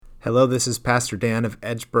Hello, this is Pastor Dan of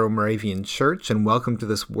Edgeboro Moravian Church, and welcome to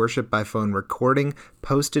this Worship by Phone recording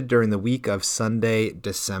posted during the week of Sunday,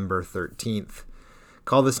 December 13th.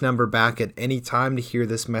 Call this number back at any time to hear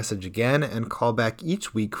this message again, and call back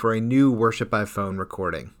each week for a new Worship by Phone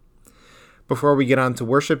recording. Before we get on to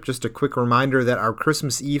worship, just a quick reminder that our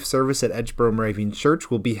Christmas Eve service at Edgeboro Moravian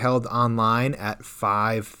Church will be held online at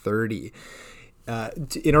 5:30.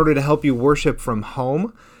 In order to help you worship from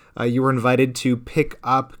home, you were invited to pick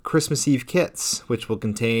up Christmas Eve kits, which will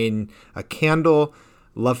contain a candle,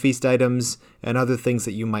 love feast items, and other things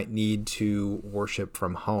that you might need to worship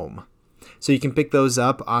from home. So you can pick those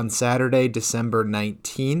up on Saturday, December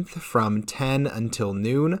 19th from 10 until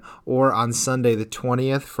noon, or on Sunday the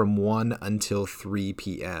 20th from 1 until 3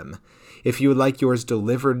 p.m. If you would like yours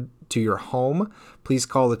delivered to your home, please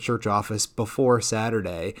call the church office before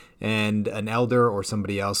Saturday, and an elder or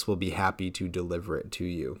somebody else will be happy to deliver it to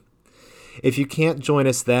you. If you can't join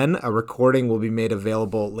us then, a recording will be made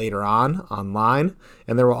available later on online,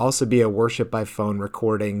 and there will also be a Worship by Phone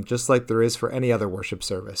recording, just like there is for any other worship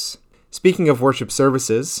service. Speaking of worship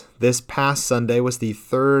services, this past Sunday was the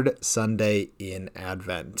third Sunday in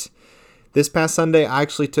Advent. This past Sunday, I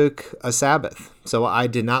actually took a Sabbath, so I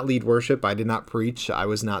did not lead worship, I did not preach, I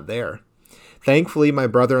was not there. Thankfully, my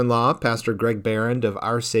brother-in-law, Pastor Greg Barrand of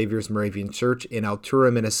Our Savior's Moravian Church in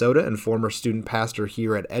Altura, Minnesota, and former student pastor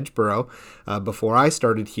here at Edgeboro, before I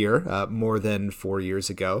started here more than 4 years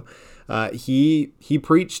ago, he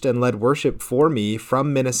preached and led worship for me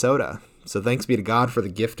from Minnesota. So thanks be to God for the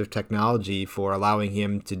gift of technology for allowing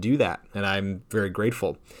him to do that, and I'm very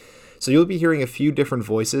grateful. So you'll be hearing a few different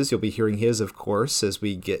voices. You'll be hearing his, of course, as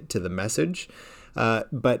we get to the message.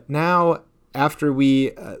 But now, after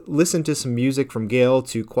we listen to some music from Gail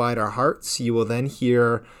to quiet our hearts, you will then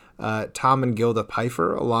hear Tom and Gilda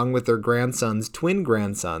Pfeiffer, along with their twin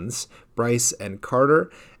grandsons, Bryce and Carter,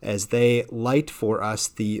 as they light for us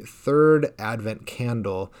the third Advent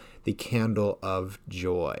candle, the candle of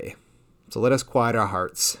joy. So let us quiet our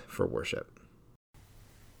hearts for worship.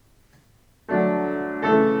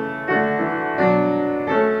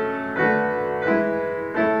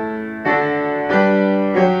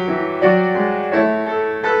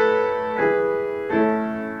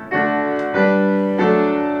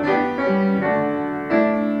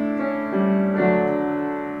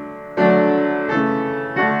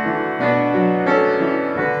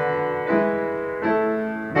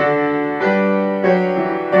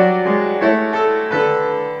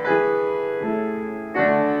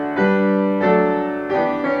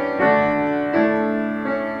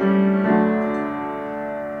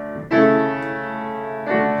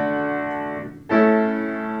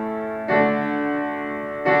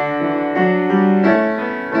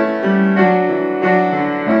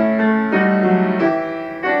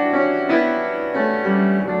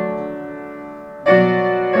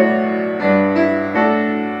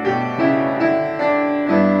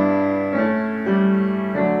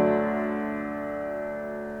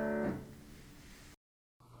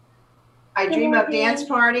 I dream of dance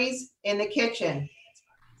parties in the kitchen.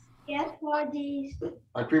 Dance parties.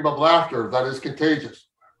 I dream of laughter that is contagious.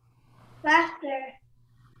 Laughter.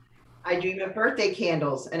 I dream of birthday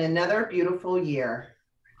candles and another beautiful year.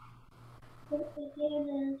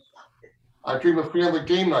 I dream of family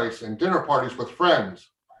game nights and dinner parties with friends.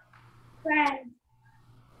 Friends.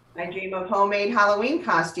 I dream of homemade Halloween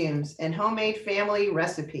costumes and homemade family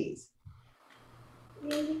recipes.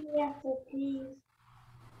 Recipes.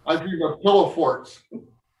 I dream of pillow forts,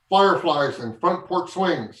 fireflies, and front porch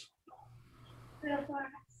swings.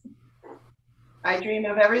 I dream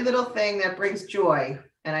of every little thing that brings joy,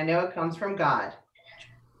 and I know it comes from God.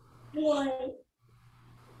 Joy.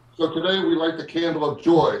 So today we light the candle of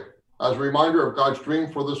joy as a reminder of God's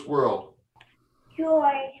dream for this world.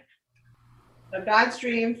 Joy. But God's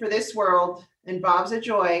dream for this world involves a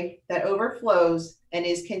joy that overflows and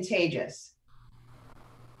is contagious.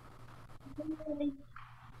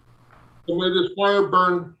 So may this fire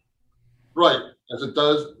burn bright as it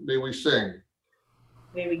does. May we sing.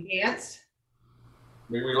 May we dance.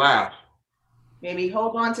 May we laugh. May we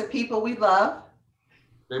hold on to people we love.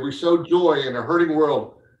 May we sow joy in a hurting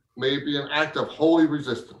world. May it be an act of holy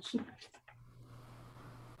resistance.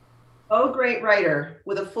 O great writer,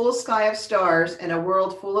 with a full sky of stars and a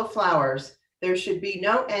world full of flowers, there should be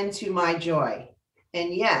no end to my joy.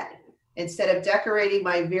 And yet, instead of decorating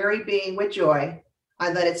my very being with joy,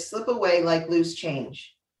 I let it slip away like loose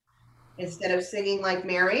change. Instead of singing like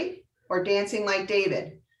Mary or dancing like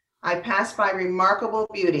David, I pass by remarkable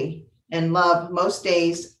beauty and love most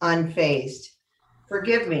days unfazed.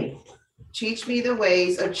 Forgive me. Teach me the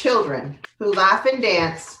ways of children who laugh and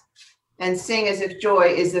dance and sing as if joy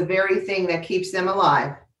is the very thing that keeps them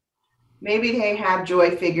alive. Maybe they have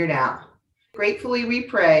joy figured out. Gratefully we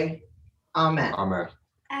pray. Amen. Amen.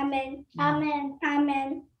 Amen. Amen.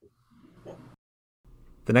 Amen.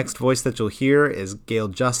 The next voice that you'll hear is Gail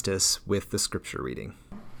Justice with the scripture reading.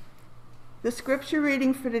 The scripture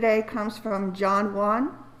reading for today comes from John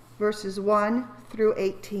 1, verses 1 through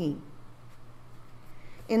 18.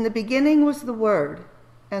 In the beginning was the Word,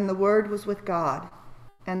 and the Word was with God,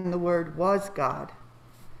 and the Word was God.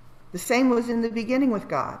 The same was in the beginning with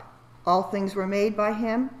God. All things were made by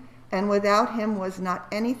him, and without him was not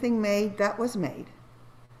anything made that was made.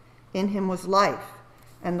 In him was life,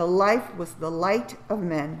 and the life was the light of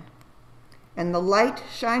men. And the light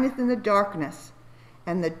shineth in the darkness,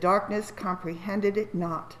 and the darkness comprehended it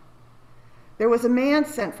not. There was a man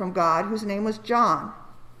sent from God whose name was John.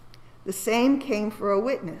 The same came for a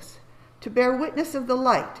witness, to bear witness of the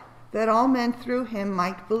light, that all men through him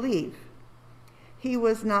might believe. He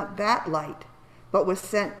was not that light, but was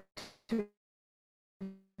sent to.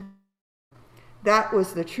 That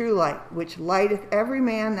was the true light, which lighteth every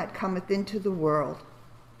man that cometh into the world.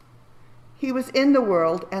 He was in the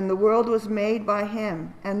world, and the world was made by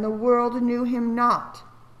him, and the world knew him not.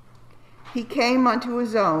 He came unto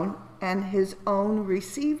his own, and his own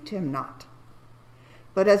received him not.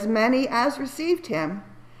 But as many as received him,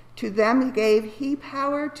 to them gave he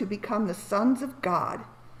power to become the sons of God,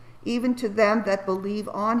 even to them that believe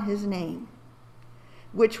on his name,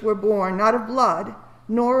 which were born not of blood,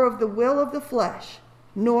 nor of the will of the flesh,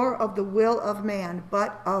 nor of the will of man,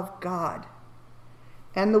 but of God.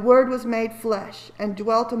 And the Word was made flesh, and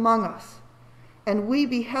dwelt among us, and we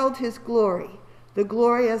beheld his glory, the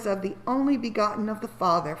glory as of the only begotten of the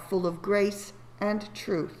Father, full of grace and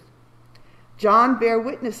truth. John bare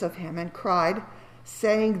witness of him, and cried,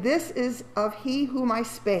 saying, This is of he whom I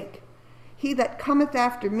spake. He that cometh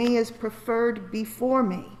after me is preferred before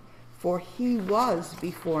me, for he was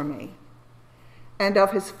before me. And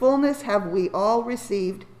of his fullness have we all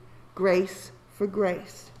received grace for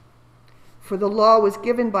grace. For the law was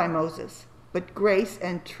given by Moses, but grace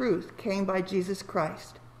and truth came by Jesus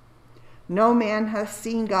Christ. No man hath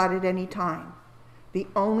seen God at any time. The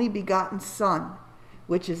only begotten Son,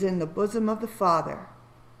 which is in the bosom of the Father,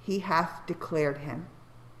 he hath declared him.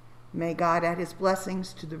 May God add his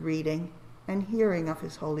blessings to the reading and hearing of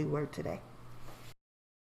his holy word today.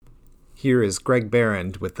 Here is Greg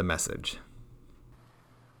Barrand with the message.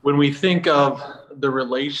 When we think of the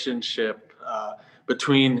relationship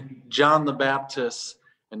between John the Baptist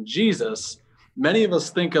and Jesus, many of us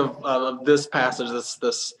think of this passage,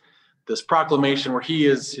 this proclamation where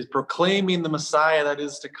he's proclaiming the Messiah that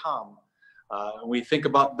is to come. We think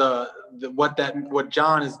about what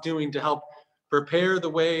John is doing to help prepare the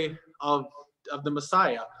way of the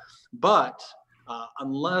Messiah. But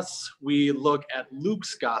unless we look at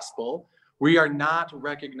Luke's gospel, we are not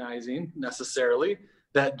recognizing necessarily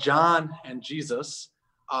that John and Jesus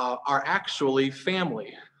are actually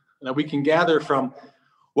family. Now we can gather from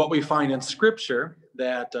what we find in Scripture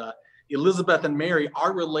that Elizabeth and Mary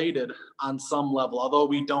are related on some level, although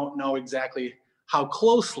we don't know exactly how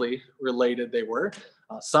closely related they were.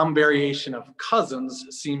 Some variation of cousins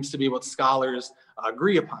seems to be what scholars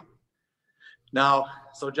agree upon. Now,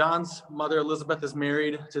 so John's mother Elizabeth is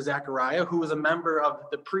married to Zechariah, who is a member of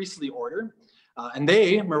the priestly order, and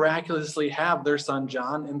they miraculously have their son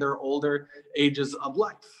John in their older ages of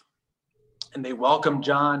life. And they welcome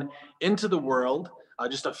John into the world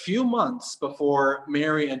just a few months before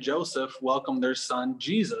Mary and Joseph welcome their son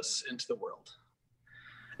Jesus into the world.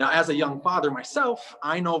 Now, as a young father myself,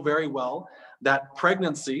 I know very well that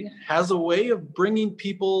pregnancy has a way of bringing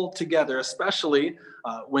people together, especially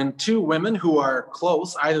when two women who are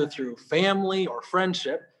close, either through family or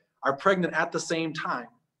friendship, are pregnant at the same time.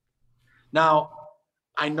 Now,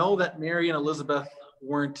 I know that Mary and Elizabeth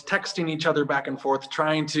weren't texting each other back and forth,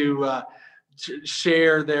 trying to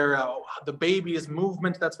share the baby's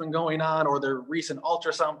movement that's been going on, or their recent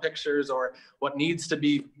ultrasound pictures, or what needs to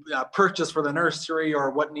be purchased for the nursery,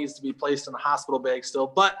 or what needs to be placed in the hospital bag still.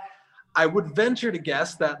 But I would venture to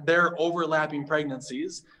guess that their overlapping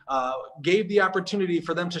pregnancies gave the opportunity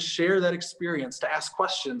for them to share that experience, to ask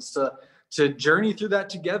questions, to journey through that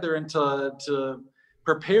together, and to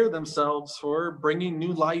prepare themselves for bringing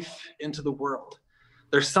new life into the world.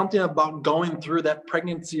 There's something about going through that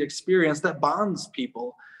pregnancy experience that bonds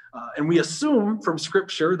people. And we assume from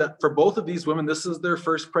Scripture that for both of these women, this is their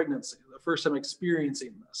first pregnancy, the first time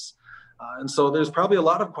experiencing this. And so there's probably a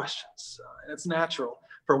lot of questions. And it's natural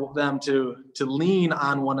for them to lean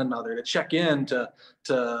on one another, to check in,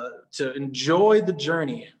 to enjoy the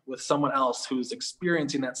journey with someone else who's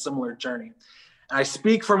experiencing that similar journey. I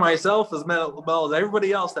speak for myself as well as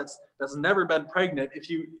everybody else that's never been pregnant. If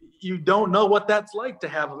you don't know what that's like to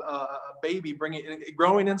have a baby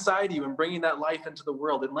growing inside you and bringing that life into the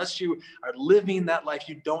world, unless you are living that life,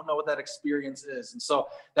 you don't know what that experience is. And so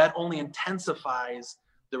that only intensifies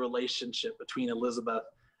the relationship between Elizabeth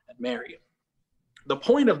and Mary. The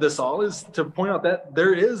point of this all is to point out that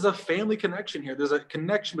there is a family connection here. There's a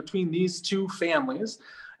connection between these two families,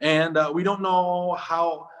 and we don't know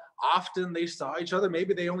how often they saw each other.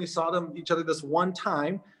 Maybe they only saw each other this one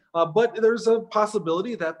time, but there's a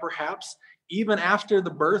possibility that perhaps even after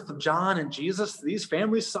the birth of John and Jesus, these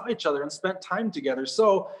families saw each other and spent time together.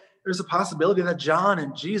 So there's a possibility that John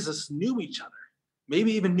and Jesus knew each other,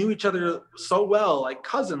 maybe even knew each other so well, like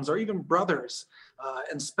cousins or even brothers,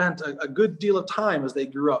 and spent a good deal of time as they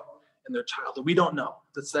grew up in their childhood. We don't know.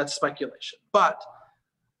 That's speculation. But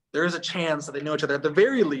there is a chance that they know each other. At the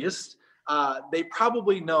very least, they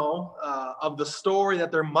probably know of the story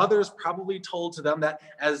that their mothers probably told to them, that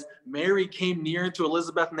as Mary came near to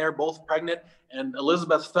Elizabeth and they were both pregnant, and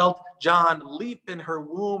Elizabeth felt John leap in her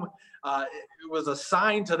womb, it was a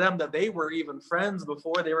sign to them that they were even friends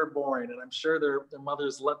before they were born. And I'm sure their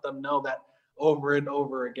mothers let them know that over and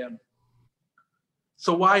over again.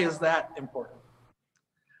 So why is that important?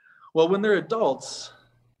 Well, when they're adults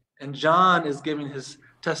and John is giving his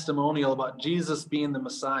testimonial about Jesus being the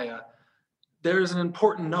Messiah, there's an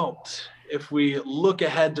important note. If we look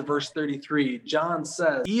ahead to verse 33, John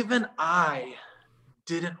says, "Even I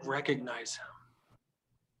didn't recognize him."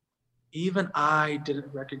 Even I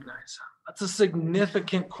didn't recognize him. That's a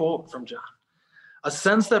significant quote from John. A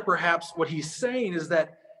sense that perhaps what he's saying is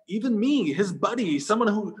that even me, his buddy,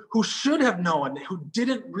 someone who should have known, who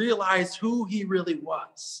didn't realize who he really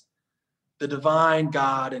was, the divine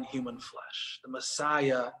God in human flesh, the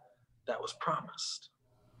Messiah that was promised.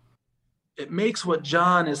 It makes what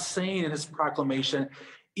John is saying in his proclamation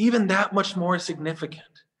even that much more significant.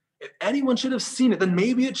 If anyone should have seen it, then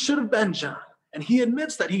maybe it should have been John. And he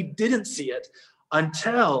admits that he didn't see it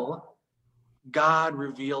until God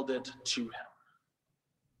revealed it to him.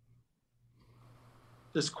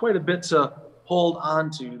 There's quite a bit to hold on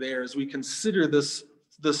to there as we consider this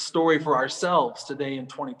story for ourselves today in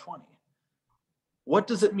 2020. What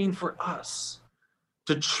does it mean for us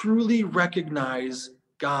to truly recognize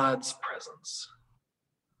God's presence?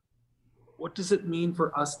 What does it mean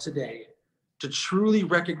for us today to truly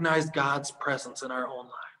recognize God's presence in our own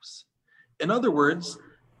lives? In other words,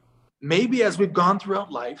 maybe as we've gone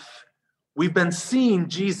throughout life, we've been seeing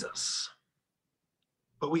Jesus,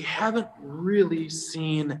 but we haven't really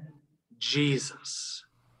seen Jesus,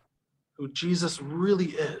 who Jesus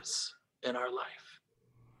really is in our life.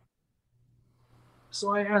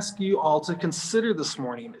 So I ask you all to consider this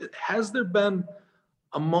morning, has there been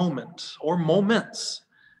a moment or moments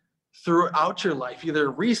throughout your life, either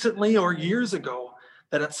recently or years ago,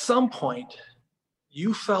 that at some point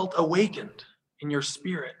you felt awakened in your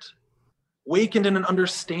spirit, awakened in an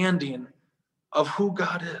understanding of who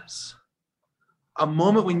God is? A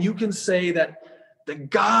moment when you can say that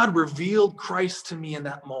God revealed Christ to me in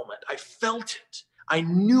that moment. I felt it. I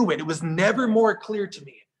knew it. It was never more clear to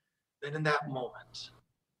me than in that moment.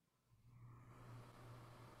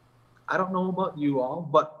 I don't know about you all,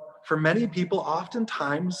 but for many people,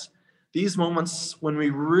 oftentimes these moments when we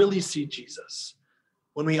really see Jesus,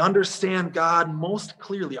 when we understand God most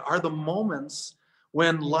clearly, are the moments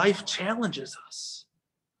when life challenges us,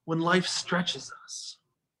 when life stretches us.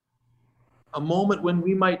 A moment when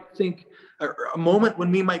we might think, or a moment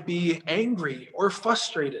when we might be angry or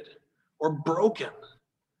frustrated or broken,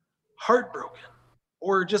 heartbroken,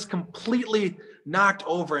 or just completely knocked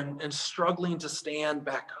over and struggling to stand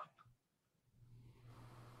back up.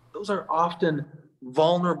 Those are often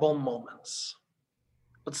vulnerable moments.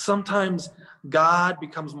 But sometimes God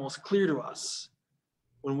becomes most clear to us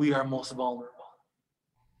when we are most vulnerable.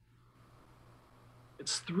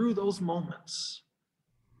 It's through those moments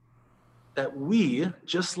that we,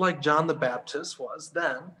 just like John the Baptist was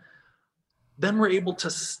then we're able to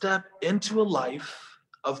step into a life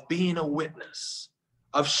of being a witness,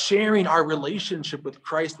 of sharing our relationship with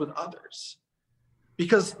Christ with others.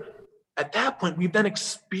 Because at that point, we've then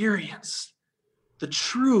experienced the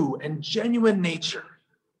true and genuine nature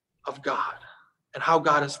of God and how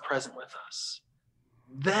God is present with us.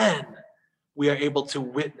 Then we are able to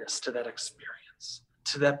witness to that experience,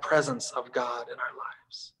 to that presence of God in our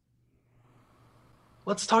lives.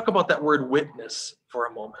 Let's talk about that word witness for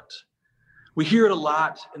a moment. We hear it a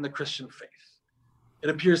lot in the Christian faith. It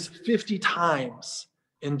appears 50 times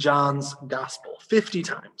in John's gospel, 50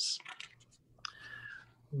 times.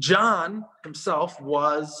 John himself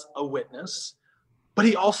was a witness, but but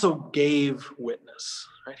he also gave witness.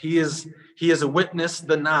 Right? He is a witness,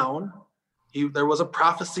 the noun. There was a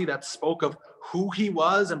prophecy that spoke of who he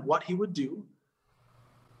was and what he would do.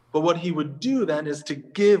 But what he would do then is to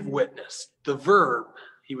give witness, the verb.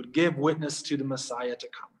 He would give witness to the Messiah to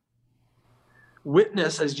come.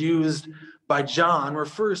 Witness, as used by John,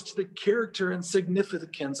 refers to the character and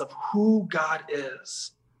significance of who God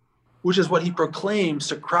is, which is what he proclaims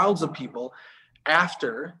to crowds of people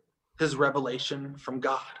after his revelation from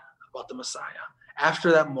God about the Messiah.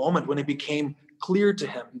 After that moment when it became clear to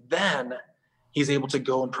him, then he's able to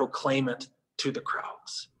go and proclaim it to the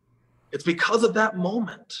crowds. It's because of that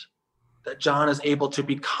moment that John is able to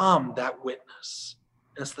become that witness.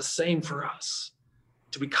 And it's the same for us.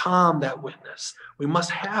 To become that witness, we must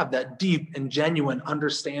have that deep and genuine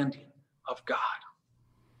understanding of God.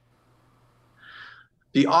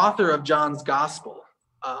 The author of John's gospel,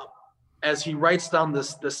 as he writes down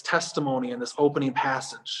this testimony in this opening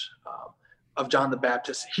passage of John the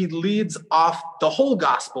Baptist, he leads off the whole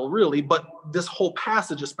gospel, really, but this whole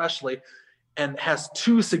passage especially, and has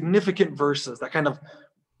two significant verses that kind of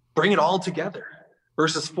bring it all together.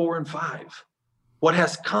 Verses 4 and 5. What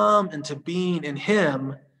has come into being in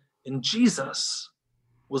him, in Jesus,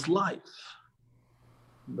 was life.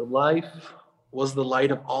 The life was the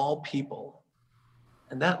light of all people.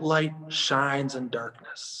 And that light shines in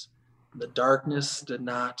darkness. The darkness did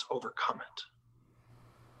not overcome it.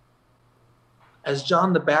 As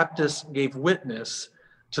John the Baptist gave witness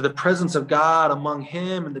to the presence of God among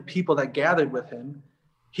him and the people that gathered with him,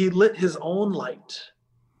 he lit his own light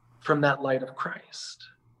from that light of Christ.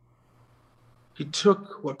 He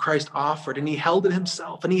took what Christ offered and he held it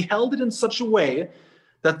himself, and he held it in such a way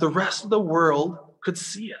that the rest of the world could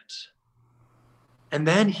see it. And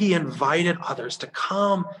then he invited others to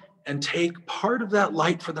come and take part of that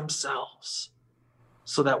light for themselves,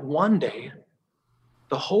 so that one day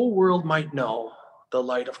the whole world might know the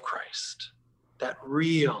light of Christ, that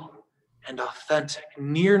real and authentic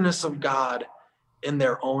nearness of God in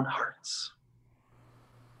their own hearts.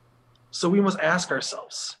 So we must ask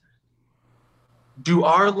ourselves, do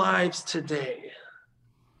our lives today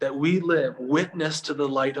that we live witness to the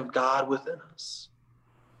light of God within us?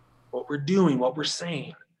 What we're doing, what we're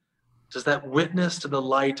saying, does that witness to the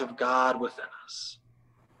light of God within us?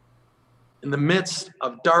 In the midst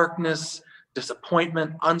of darkness,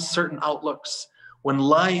 disappointment, uncertain outlooks, when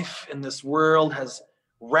life in this world has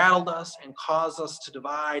rattled us and caused us to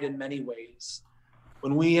divide in many ways,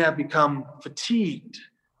 when we have become fatigued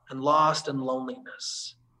and lost in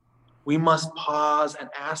loneliness, we must pause and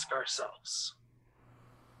ask ourselves,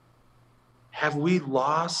 have we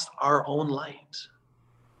lost our own light?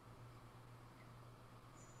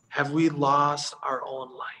 Have we lost our own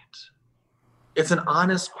light? It's an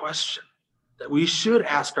honest question that we should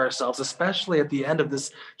ask ourselves, especially at the end of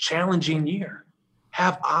this challenging year.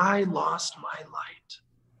 Have I lost my light?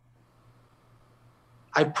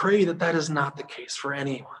 I pray that that is not the case for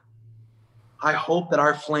anyone. I hope that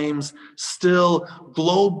our flames still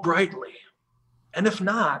glow brightly. And if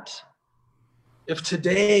not, if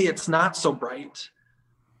today it's not so bright,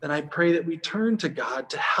 then I pray that we turn to God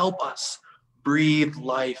to help us breathe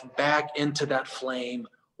life back into that flame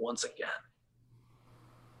once again.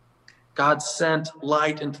 God sent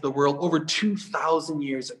light into the world over 2,000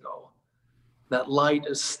 years ago. That light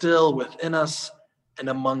is still within us and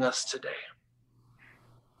among us today.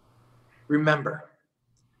 Remember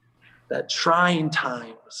that trying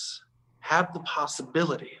times have the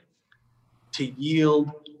possibility to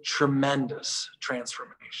yield tremendous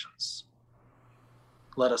transformations.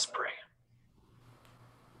 Let us pray.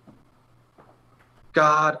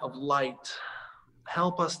 God of light,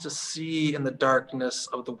 help us to see in the darkness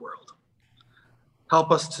of the world.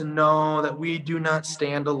 Help us to know that we do not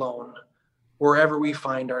stand alone wherever we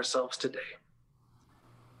find ourselves today.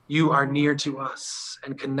 You are near to us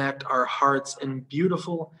and connect our hearts in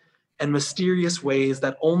beautiful and mysterious ways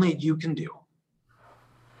that only you can do.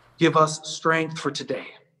 Give us strength for today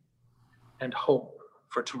and hope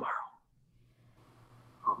for tomorrow.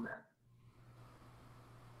 Amen.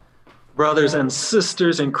 Brothers and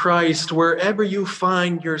sisters in Christ, wherever you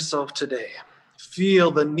find yourself today,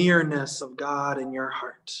 feel the nearness of God in your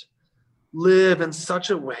heart. Live in such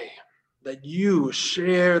a way that you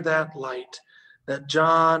share that light that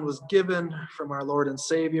John was given from our Lord and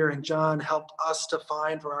Savior, and John helped us to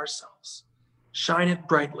find for ourselves. Shine it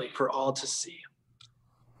brightly for all to see.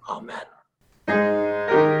 Amen.